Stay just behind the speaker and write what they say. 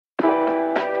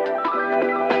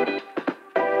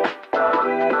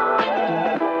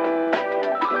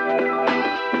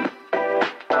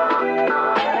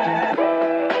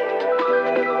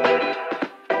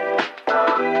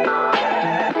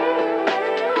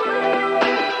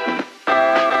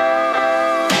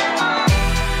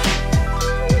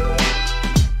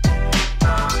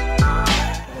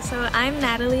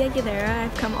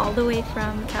come all the way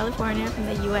from California, from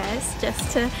the US,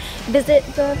 just to visit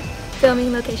the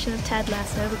filming location of Ted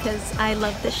Lasso because I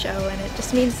love the show and it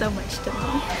just means so much to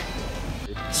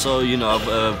me. So,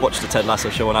 I've watched the Ted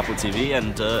Lasso show on Apple TV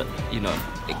and,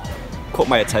 it caught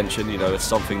my attention. It's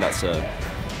something that's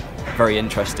very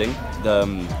interesting.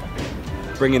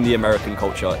 Bringing the American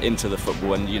culture into the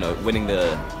football and, winning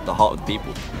the heart of the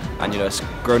people. And, it's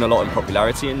grown a lot in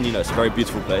popularity and, it's a very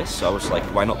beautiful place. So I was like,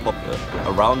 why not pop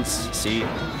around, see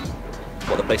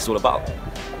what the place is all about,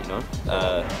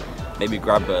 Maybe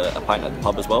grab a pint at the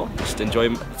pub as well, just enjoy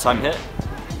the time here.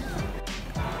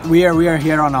 We are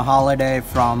here on a holiday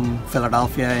from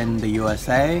Philadelphia in the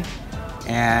USA,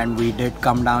 and we did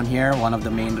come down here. One of the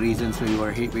main reasons we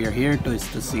are here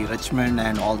is to see Richmond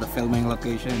and all the filming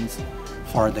locations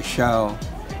for the show,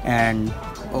 and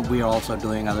we are also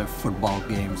doing other football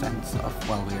games and stuff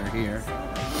while we are here.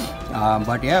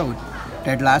 But yeah,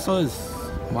 Ted Lasso is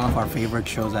one of our favorite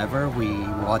shows ever. We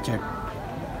watch it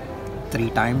 3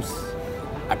 times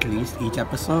at least each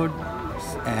episode,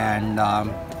 and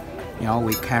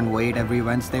we can't wait every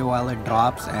Wednesday while it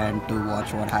drops and to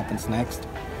watch what happens next.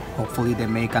 Hopefully they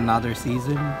make another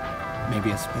season,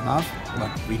 maybe a spin-off, but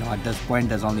at this point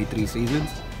there's only 3 seasons,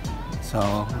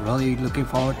 so really looking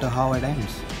forward to how it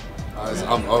ends.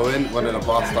 I'm Owen, one of the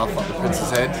bar staff at the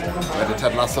Prince's Head, where the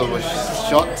Ted Lasso was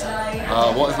shot.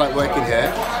 What it's like working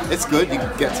here? It's good. You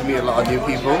get to meet a lot of new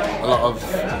people, a lot of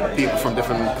people from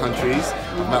different countries.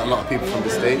 I've met a lot of people from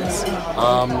the States.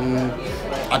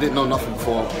 I didn't know nothing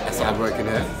before I started working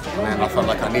here, and I felt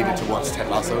like I needed to watch Ted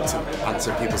Lasso to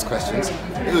answer people's questions.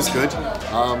 It was good.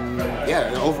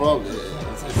 Yeah, overall,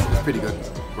 it's pretty good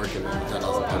working in Ted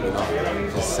Lasso.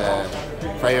 Just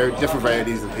different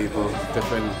varieties of people,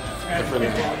 different.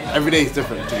 Every day is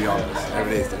different, to be honest.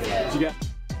 Every day is different.